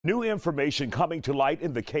New information coming to light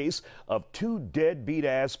in the case of two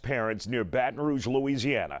deadbeat-ass parents near Baton Rouge,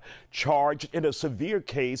 Louisiana, charged in a severe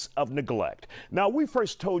case of neglect. Now, we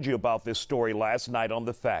first told you about this story last night on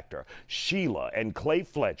The Factor. Sheila and Clay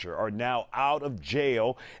Fletcher are now out of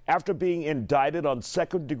jail after being indicted on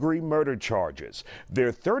second-degree murder charges.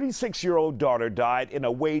 Their 36-year-old daughter died in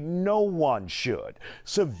a way no one should.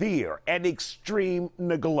 Severe and extreme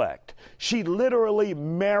neglect. She literally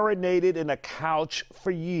marinated in a couch for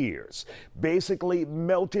years, basically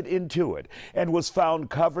melted into it, and was found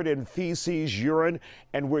covered in feces, urine,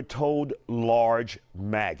 and we're told large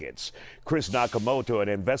maggots. Chris Nakamoto, an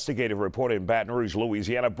investigative reporter in Baton Rouge,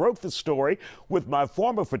 Louisiana, broke the story with my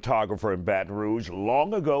former photographer in Baton Rouge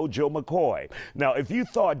long ago, Joe McCoy. Now, if you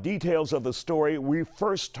thought details of the story we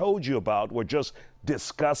first told you about were just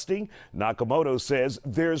disgusting, Nakamoto says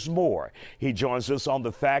there's more. He joins us on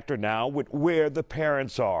The Factor now with where the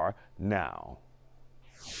parents are now.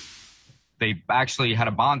 They actually had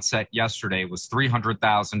a bond set yesterday. It was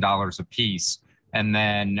 $300,000 apiece. And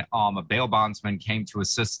then a bail bondsman came to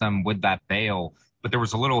assist them with that bail. But there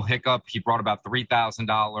was a little hiccup. He brought about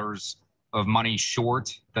 $3,000 of money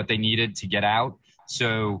short that they needed to get out.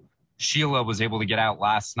 So Sheila was able to get out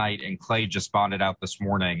last night, and Clay just bonded out this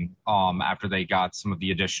morning after they got some of the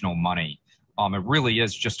additional money. It really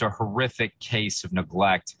is just a horrific case of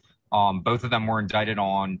neglect. Both of them were indicted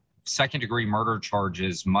on second-degree murder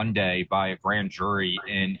charges Monday by a grand jury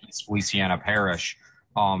in East Feliciana Parish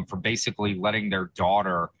for basically letting their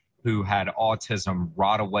daughter, who had autism,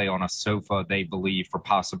 rot away on a sofa, they believe, for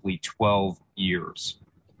possibly 12 years.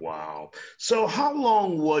 Wow. So how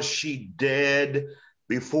long was she dead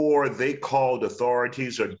before they called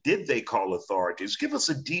authorities, or did they call authorities? Give us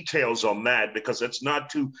the details on that, because it's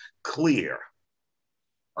not too clear.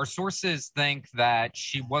 Our sources think that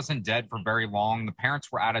she wasn't dead for very long. The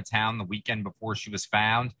parents were out of town the weekend before she was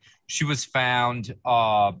found. She was found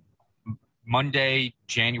Monday,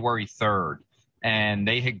 January 3rd, and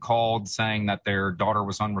they had called saying that their daughter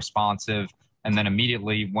was unresponsive. And then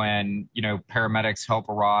immediately when, paramedics help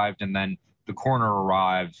arrived and then the coroner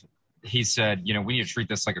arrived, he said, we need to treat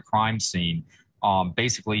this like a crime scene.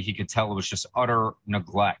 Basically, he could tell it was just utter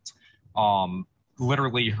neglect.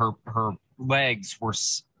 Literally, her legs were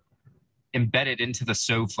embedded into the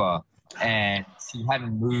sofa, and she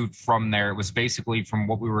hadn't moved from there. It was basically, from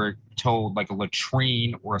what we were told, like a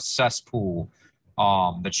latrine or a cesspool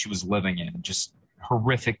that she was living in. Just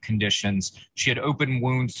horrific conditions. She had open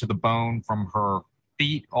wounds to the bone from her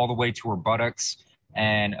feet all the way to her buttocks,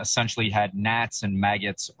 and essentially had gnats and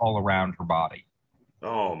maggots all around her body.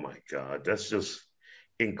 Oh my God, that's just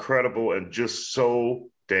incredible and just so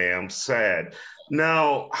damn sad.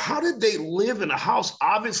 Now, how did they live in a house?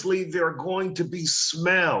 Obviously, there are going to be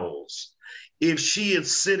smells. If she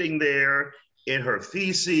is sitting there in her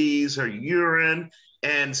feces, her urine,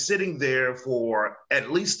 and sitting there for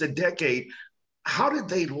at least a decade, how did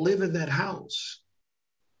they live in that house?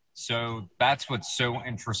 So that's what's so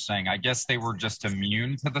interesting. I guess they were just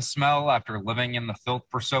immune to the smell after living in the filth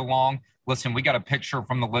for so long. Listen, we got a picture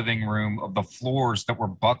from the living room of the floors that were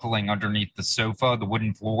buckling underneath the sofa, the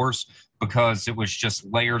wooden floors, because it was just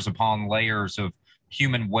layers upon layers of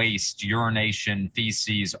human waste, urination,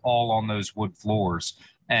 feces, all on those wood floors.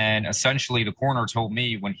 And essentially, the coroner told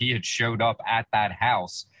me when he had showed up at that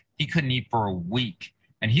house, he couldn't eat for a week.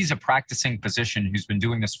 And he's a practicing physician who's been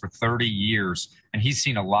doing this for 30 years, and he's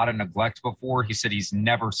seen a lot of neglect before. He said he's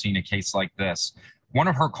never seen a case like this. One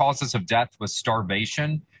of her causes of death was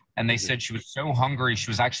starvation, and they said she was so hungry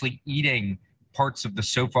she was actually eating parts of the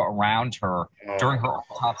sofa around her. During her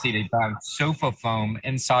autopsy, they found sofa foam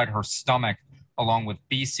inside her stomach, along with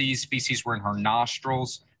feces. Feces were in her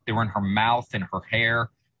nostrils, they were in her mouth and her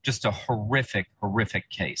hair. Just a horrific,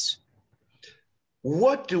 horrific case.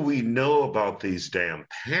 What do we know about these damn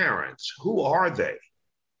parents? Who are they?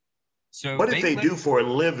 So what did they do for a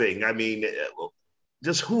living? I mean,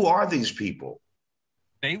 just who are these people?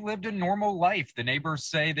 They lived a normal life. The neighbors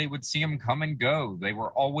say they would see them come and go. They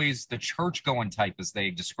were always the church-going type, as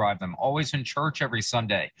they describe them, always in church every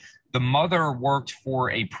Sunday. The mother worked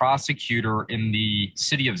for a prosecutor in the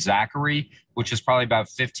city of Zachary, which is probably about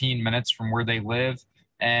 15 minutes from where they live.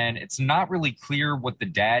 And it's not really clear what the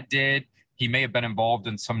dad did. He may have been involved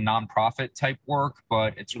in some nonprofit type work,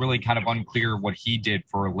 but it's really kind of unclear what he did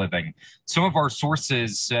for a living. Some of our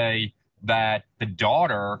sources say that the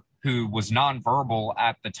daughter, who was nonverbal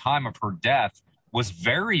at the time of her death, was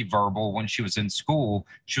very verbal when she was in school.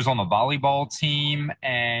 She was on the volleyball team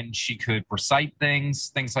and she could recite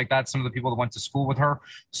things like that. Some of the people that went to school with her.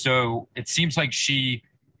 So it seems like she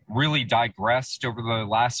really digressed over the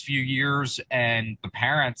last few years. And the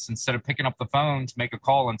parents, instead of picking up the phone to make a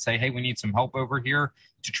call and say, hey, we need some help over here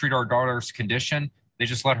to treat our daughter's condition, they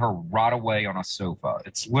just let her rot away on a sofa.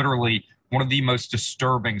 It's literally one of the most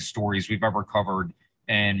disturbing stories we've ever covered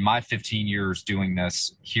in my 15 years doing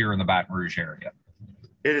this here in the Baton Rouge area.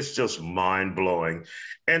 It is just mind blowing.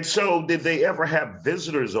 And so, did they ever have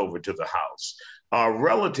visitors over to the house,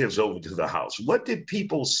 relatives over to the house? What did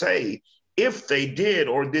people say if they did,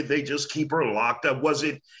 or did they just keep her locked up? Was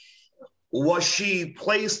she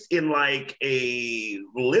placed in like a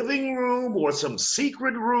living room or some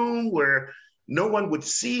secret room where no one would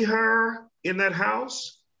see her in that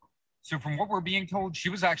house? So from what we're being told, she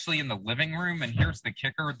was actually in the living room. And here's the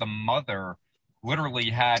kicker. The mother literally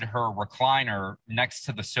had her recliner next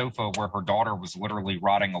to the sofa where her daughter was literally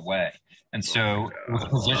rotting away. And so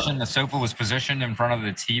the sofa was positioned in front of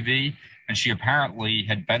the TV. And she apparently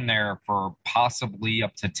had been there for possibly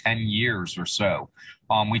up to 10 years or so.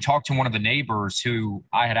 We talked to one of the neighbors who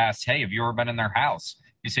I had asked, hey, have you ever been in their house?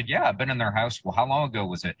 He said, yeah, I've been in their house. Well, how long ago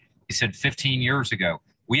was it? He said 15 years ago.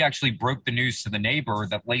 We actually broke the news to the neighbor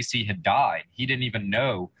that Lacey had died. He didn't even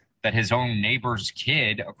know that his own neighbor's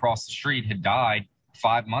kid across the street had died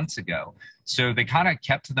 5 months ago. So they kind of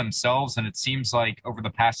kept to themselves. And it seems like over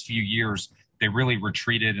the past few years, they really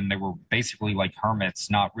retreated and they were basically like hermits,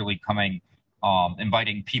 not really coming,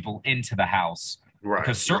 inviting people into the house. Right.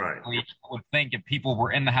 Because certainly I would think if people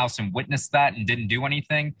were in the house and witnessed that and didn't do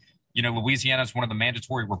anything, you know, Louisiana is one of the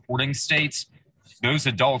mandatory reporting states. Those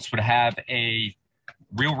adults would have a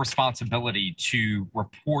real responsibility to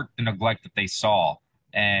report the neglect that they saw.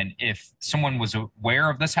 And if someone was aware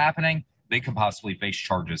of this happening, they could possibly face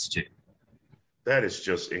charges too. That is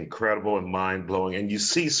just incredible and mind blowing. And you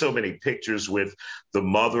see so many pictures with the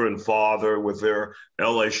mother and father with their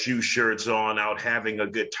LSU shirts on, out having a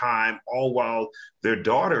good time, all while their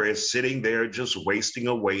daughter is sitting there just wasting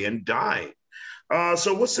away and dying.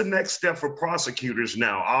 So what's the next step for prosecutors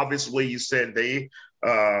now? Obviously, you said they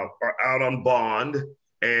are out on bond.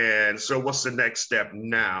 And so what's the next step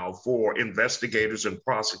now for investigators and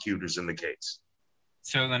prosecutors in the case?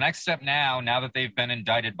 So the next step now that they've been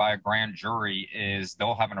indicted by a grand jury, is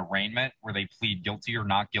they'll have an arraignment where they plead guilty or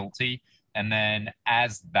not guilty. And then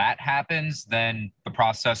as that happens, then the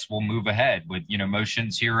process will move ahead with, you know,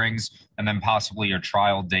 motions, hearings, and then possibly a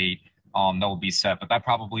trial date that will be set. But that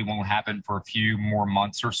probably won't happen for a few more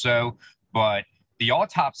months or so. But the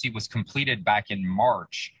autopsy was completed back in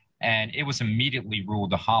March, and it was immediately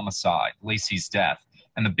ruled a homicide, Lacey's death.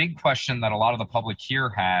 And the big question that a lot of the public here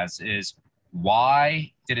has is,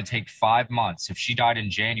 why did it take 5 months, if she died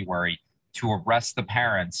in January, to arrest the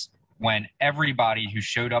parents when everybody who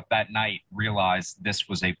showed up that night realized this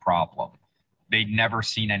was a problem? They'd never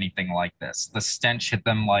seen anything like this. The stench hit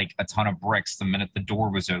them like a ton of bricks the minute the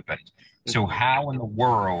door was opened. So how in the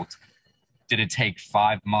world did it take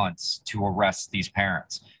 5 months to arrest these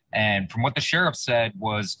parents? And from what the sheriff said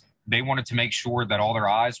was, they wanted to make sure that all their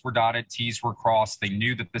I's were dotted, T's were crossed. They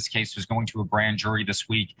knew that this case was going to a grand jury this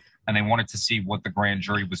week, and they wanted to see what the grand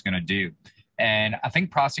jury was going to do. And I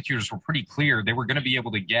think prosecutors were pretty clear they were going to be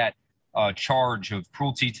able to get a charge of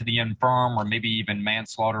cruelty to the infirm or maybe even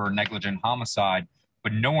manslaughter or negligent homicide,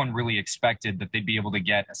 but no one really expected that they'd be able to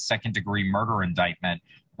get a second-degree murder indictment,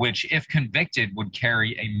 which, if convicted, would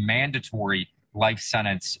carry a mandatory life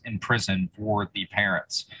sentence in prison for the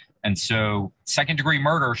parents. And so second-degree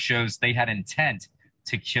murder shows they had intent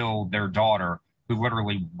to kill their daughter, who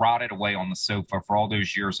literally rotted away on the sofa for all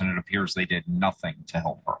those years, and it appears they did nothing to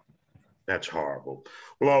help her. That's horrible.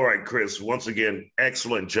 Well, all right, Chris, once again,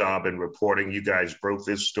 excellent job in reporting. You guys broke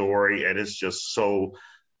this story, and it's just so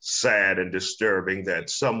sad and disturbing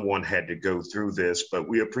that someone had to go through this, but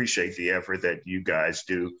we appreciate the effort that you guys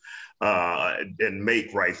do and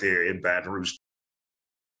make right there in Baton Rouge.